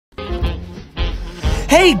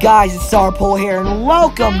Hey guys, it's Starpole here, and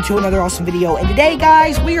welcome to another awesome video. And today,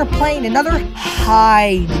 guys, we are playing another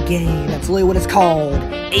H.I.D.E game. That's literally what it's called.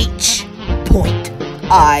 H.I.D.E.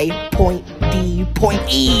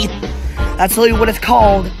 That's literally what it's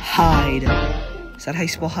called. H.I.D.E. Is that how you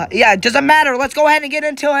spell H.I.D.E? Yeah, it doesn't matter. Let's go ahead and get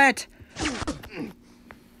into it.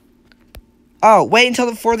 Oh, wait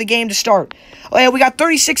until for the game to start. Oh yeah, we got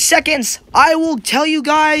 36 seconds. I will tell you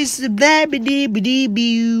guys.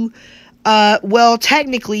 Well,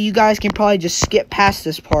 technically, you guys can probably just skip past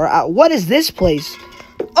this part. What is this place?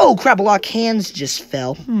 Oh, crap, a lot of cans just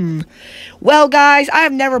fell. Well, guys, I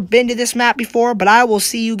have never been to this map before, but I will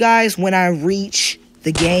see you guys when I reach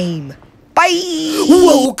the game. Bye!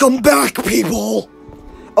 Welcome back, people!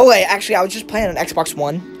 Oh, wait, actually, I was just playing on Xbox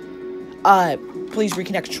One. Please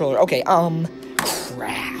reconnect controller. Okay,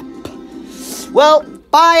 crap. Well,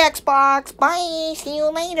 bye, Xbox. Bye, see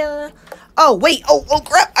you later. Oh, wait. Oh,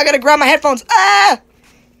 crap. I gotta grab my headphones. Ah!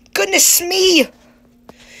 Goodness me.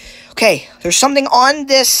 Okay, there's something on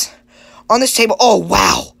this table. Oh,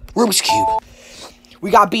 wow. Rubik's Cube.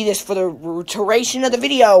 We gotta beat this for the duration of the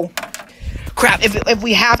video. Crap, if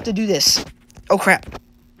we have to do this. Oh, crap.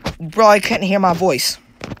 You probably couldn't hear my voice.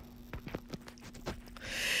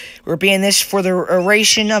 We're being this for the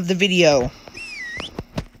duration of the video.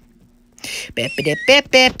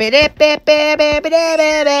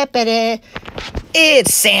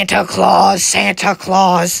 It's Santa Claus, Santa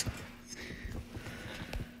Claus.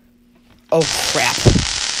 Oh, crap.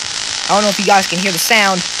 I don't know if you guys can hear the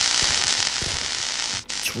sound.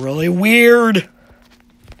 It's really weird.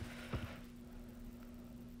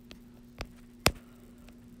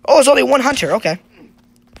 Oh, it's only one hunter. Okay.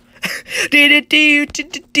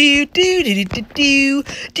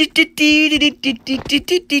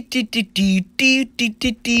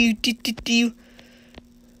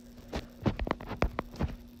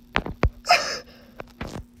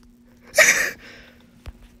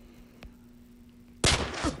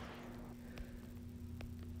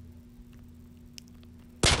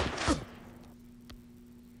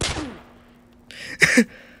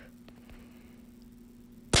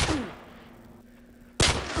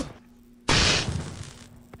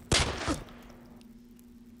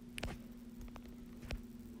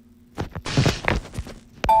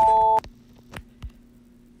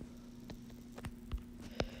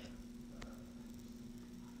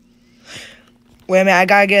 Wait a minute, I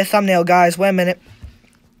gotta get a thumbnail, guys. Wait a minute.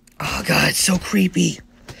 Oh, God, it's so creepy.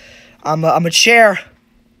 I'm a chair.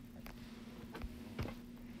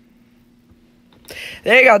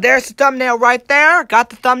 There you go. There's the thumbnail right there. Got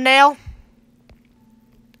the thumbnail.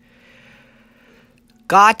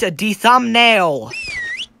 Got the thumbnail.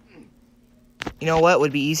 You know what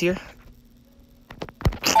would be easier?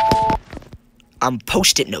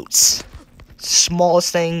 Post-it notes.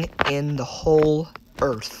 Smallest thing in the whole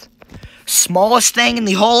earth. Smallest thing in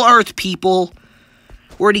the whole earth, people.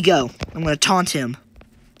 Where'd he go? I'm gonna taunt him.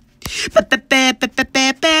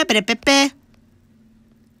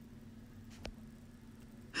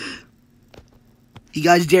 You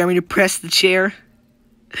guys dare me to press the chair?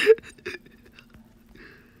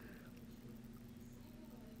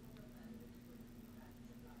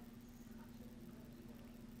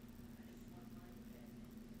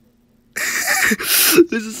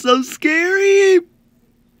 This is so scary.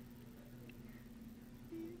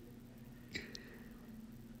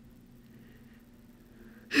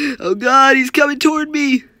 Oh, God, he's coming toward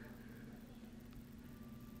me.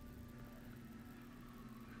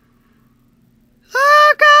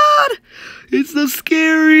 Oh, God. It's so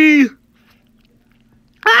scary.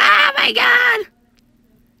 Oh, my God.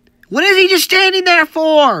 What is he just standing there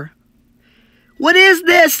for? What is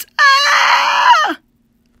this? Ah!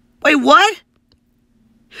 Wait, what?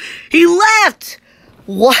 He left.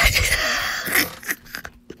 What?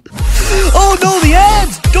 Oh, no, the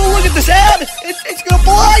ads. Don't look at this ad. It's going to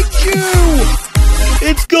blind you.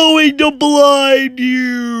 It's going to blind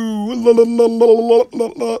you.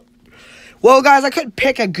 Well, guys, I couldn't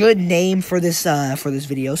pick a good name for this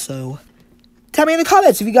video, so tell me in the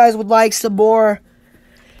comments if you guys would like some more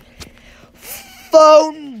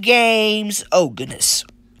phone games. Oh, goodness.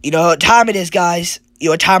 You know what time it is, guys? You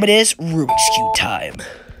know what time it is? Rubik's Cube time.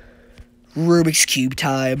 Rubik's Cube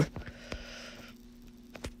time.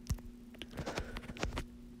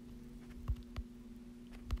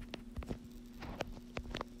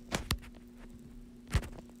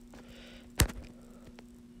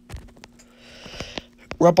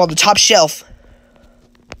 We're up on the top shelf.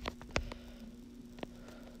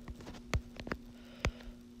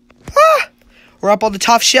 Ah! We're up on the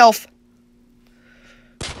top shelf.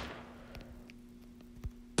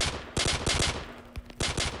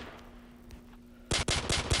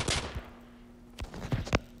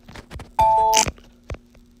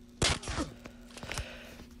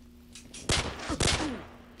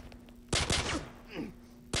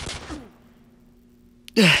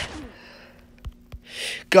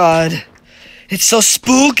 God. It's so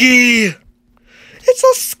spooky. It's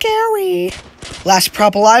so scary. Last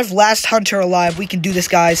prop alive, last hunter alive. We can do this,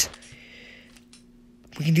 guys.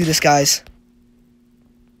 We can do this, guys.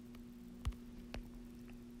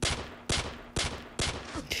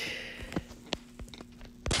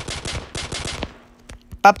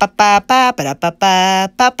 Come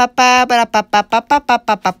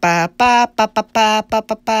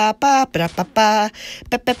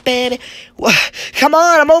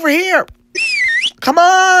on, I'm over here. Come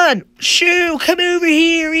on, shoo, come over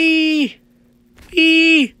here,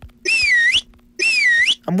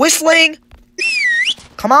 I'm whistling.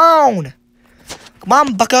 Come on,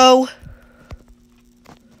 bucko.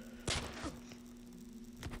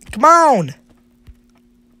 Come on.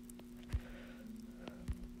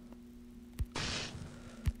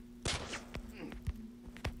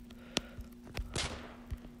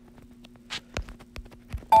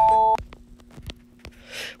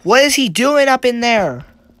 What is he doing up in there?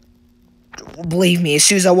 Believe me, as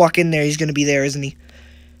soon as I walk in there, he's gonna be there, isn't he?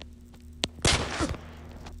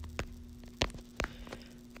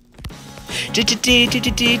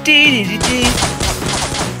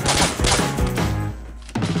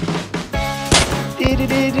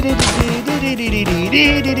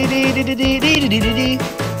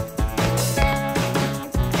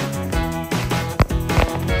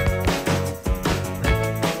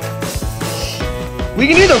 We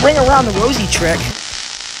can do the ring around the rosy trick.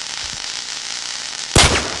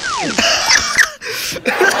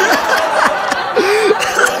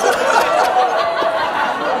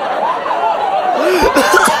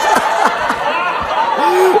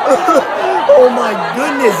 Oh my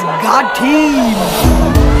goodness, God team!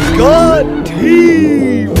 God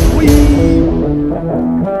team!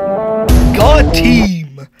 God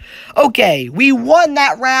team! Okay, we won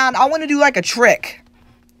that round. I want to do like a trick.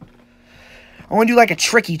 I want to do like a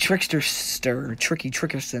tricky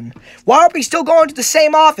trickerson. Why are we still going to the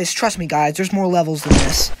same office? Trust me, guys, there's more levels than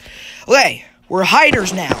this. Okay, we're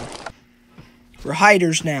hiders now. We're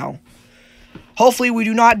hiders now. Hopefully we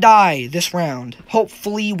do not die this round.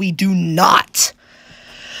 Hopefully we do not.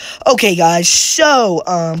 Okay, guys, so,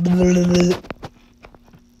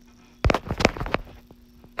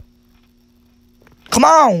 come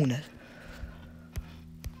on.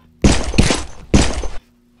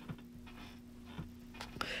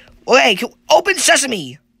 Okay, open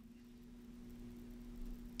sesame.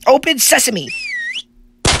 Open sesame.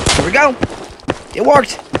 Here we go. It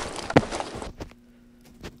worked.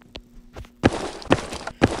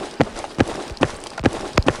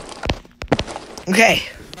 Okay.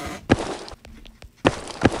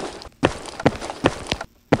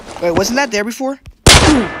 Wait, wasn't that there before?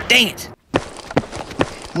 Dang it.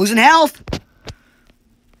 I'm losing health.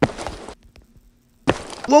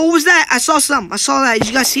 What was that? I saw something. I saw that. Did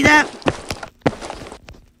you guys see that?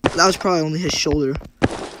 That was probably only his shoulder.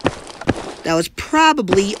 That was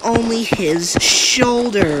probably only his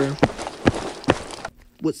shoulder.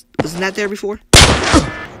 Wasn't that there before?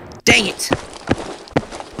 Dang it.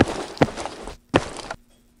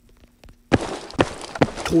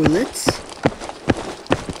 Toilets.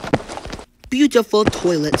 Beautiful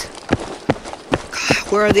toilet. God,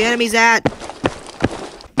 where are the enemies at?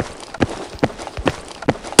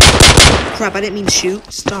 Crap, I didn't mean to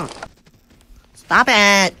shoot. Stop. Stop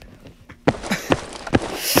it.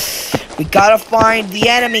 We gotta find the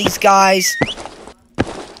enemies, guys.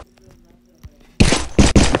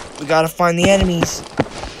 We gotta find the enemies.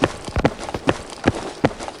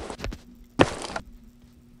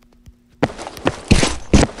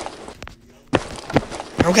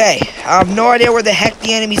 Okay, I have no idea where the heck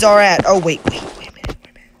the enemies are at. Oh, wait a minute.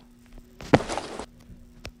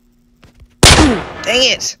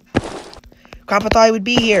 Dang it. Crap, I thought he would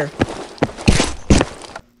be here.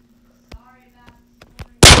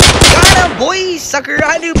 Got him, boy, sucker.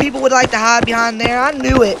 I knew people would like to hide behind there. I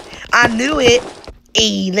knew it.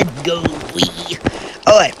 Hey, let's go, boy.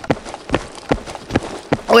 Alright.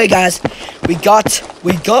 Okay, guys. We got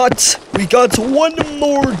one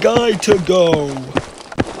more guy to go.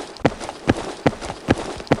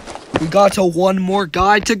 We got one more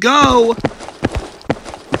guy to go.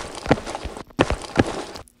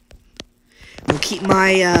 We'll keep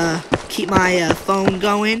my phone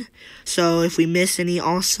going, so if we miss any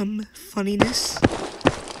awesome funniness,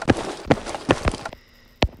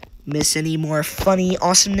 miss any more funny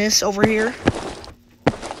awesomeness over here,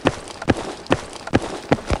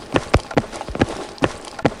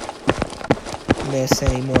 miss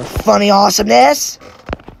any more funny awesomeness.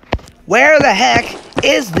 Where the heck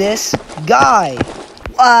is this guy?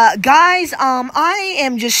 Guys, I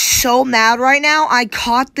am just so mad right now. I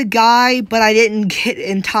caught the guy, but I didn't get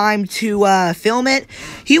in time to, film it.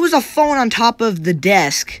 He was a phone on top of the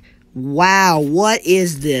desk. Wow, what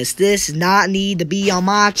is this? This does not need to be on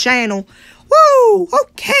my channel. Woo!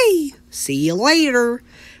 Okay, see you later.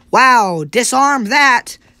 Wow, disarm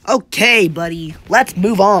that. Okay, buddy, let's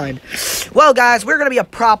move on. Well, guys, we're gonna be a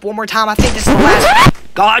prop one more time. I think this is the last.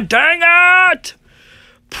 God dang it!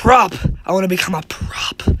 Prop. I want to become a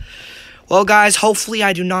prop. Well, guys, hopefully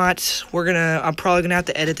I do not. I'm probably gonna have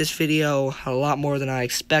to edit this video a lot more than I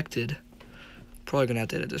expected. Probably gonna have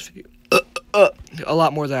to edit this video a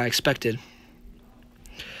lot more than I expected.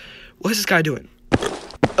 What is this guy doing?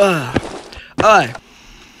 Yay,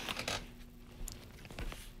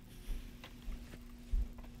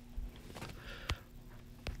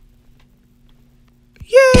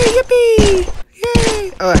 yippee!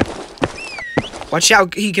 Yay! Watch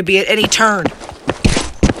out, he could be at any turn.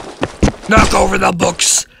 Knock over the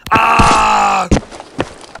books. Ah!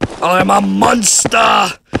 I'm a monster.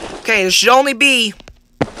 Okay, there should only be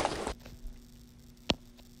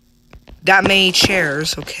that many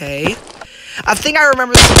chairs, okay. I think I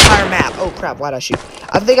remember this entire map. Oh, crap, why'd I shoot?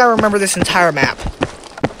 I think I remember this entire map.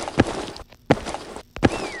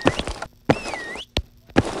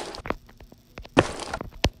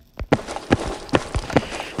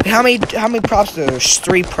 How many props are there? There's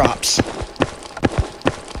 3 props.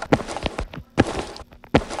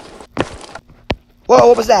 Whoa,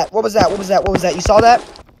 what was that? What was that? What was that? What was that? You saw that?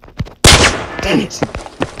 Dang it.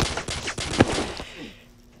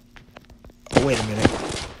 Oh, wait a minute.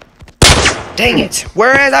 Dang it.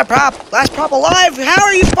 Where is that prop? Last prop alive? How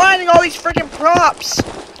are you finding all these freaking props?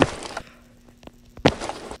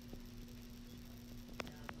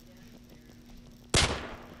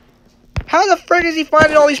 How the frick is he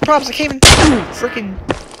finding all these props? I can't even freaking.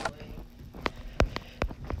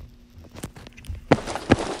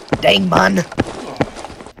 Dang, man.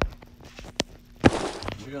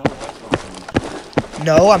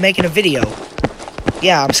 No, I'm making a video.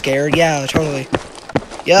 Yeah, I'm scared. Yeah, totally.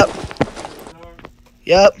 Yep.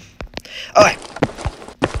 Yep. Okay.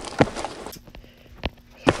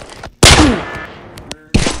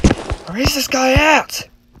 Where is this guy at?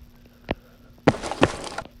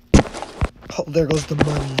 Oh, there goes the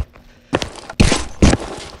money.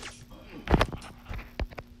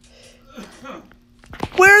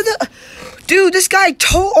 Where the... Dude, this guy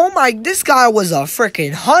oh my... This guy was a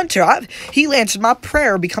freaking hunter. He answered my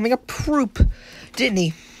prayer becoming a proop. Didn't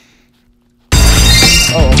he?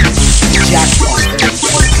 Oh, jackpot.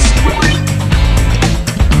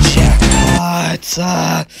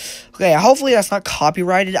 Okay, hopefully that's not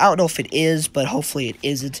copyrighted. I don't know if it is, but hopefully it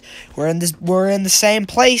isn't. We're in the same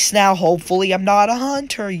place now. Hopefully I'm not a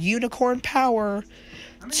hunter. Unicorn power.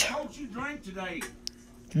 How many Cokes you drank today?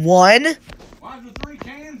 1. Why is there 3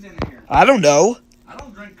 cans in here? I don't know. I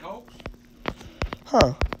don't drink Cokes.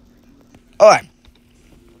 Huh. Alright.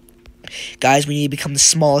 Guys, we need to become the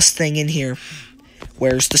smallest thing in here.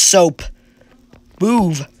 Where's the soap?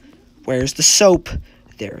 Move. Where's the soap?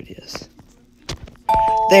 There it is.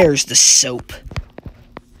 There's the soap.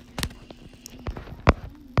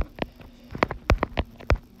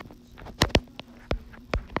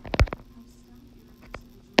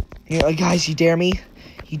 You know, guys, you dare me?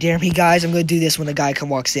 You dare me, guys? I'm gonna do this when the guy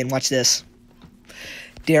walks in. Watch this.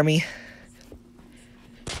 Dare me?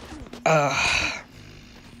 Oh,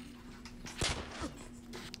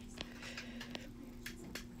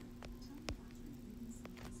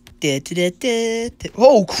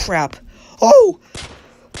 crap.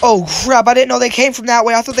 Oh, crap. I didn't know they came from that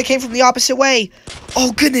way. I thought they came from the opposite way.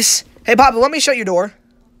 Oh, goodness. Hey, Papa, let me shut your door.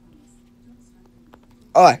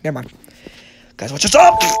 Oh, never mind. Guys, watch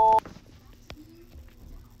yourself.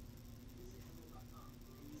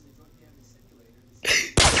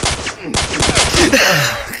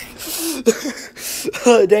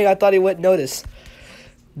 Oh, dang, I thought he wouldn't notice.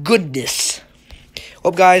 Goodness.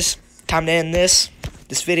 Well, guys, time to end this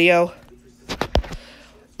video.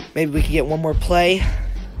 Maybe we can get one more play.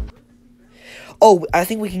 Oh, I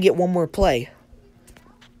think we can get one more play.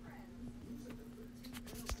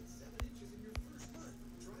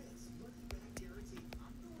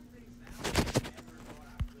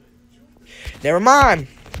 Never mind.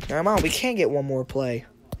 Never mind. We can't get one more play.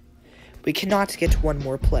 We cannot get one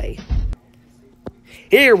more play.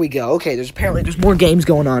 Here we go. Okay, there's more games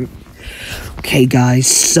going on. Okay, guys,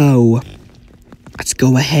 so let's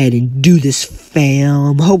go ahead and do this,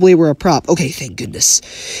 fam. Hopefully we're a prop. Okay, thank goodness.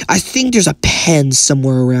 I think there's a pen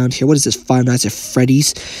somewhere around here. What is this, Five Nights at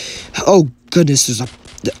Freddy's? Oh, goodness,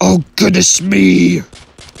 oh, goodness me.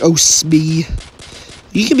 Oh, smee.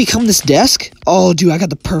 You can become this desk? Oh, dude, I got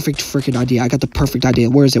the perfect freaking idea. I got the perfect idea.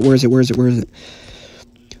 Where is it? Where is it? Where is it? Where is it?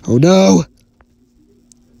 Oh, no.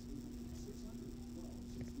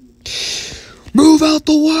 Move out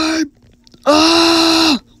the way.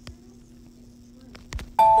 Ah!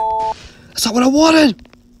 That's not what I wanted.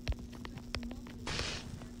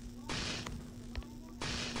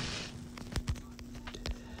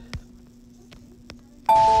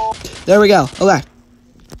 There we go. Okay.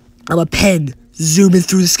 I'm a pen zooming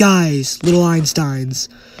through the skies. Little Einsteins.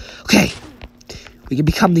 Okay. We can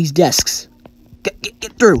become these desks.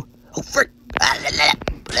 Get through. Oh, frick.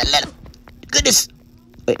 Goodness.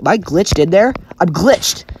 Wait, am I glitched in there? I'm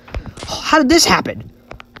glitched. How did this happen?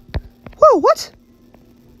 Whoa, what?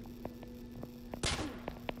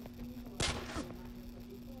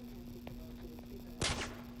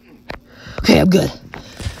 Okay, I'm good.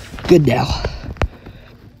 Good now.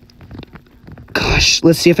 Gosh,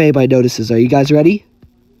 let's see if anybody notices. Are you guys ready?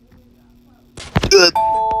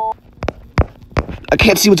 I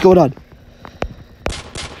can't see what's going on.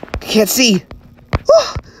 I can't see.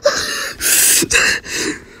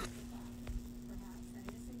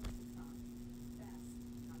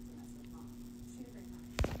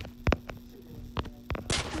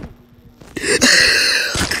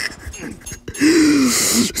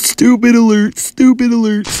 Stupid alert, stupid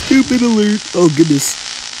alert, stupid alert. Oh, goodness.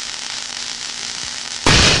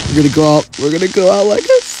 We're gonna go out like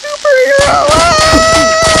a superhero.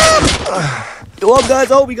 Well,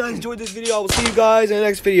 guys, I hope you guys enjoyed this video. I will see you guys in the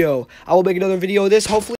next video. I will make another video of this, hopefully.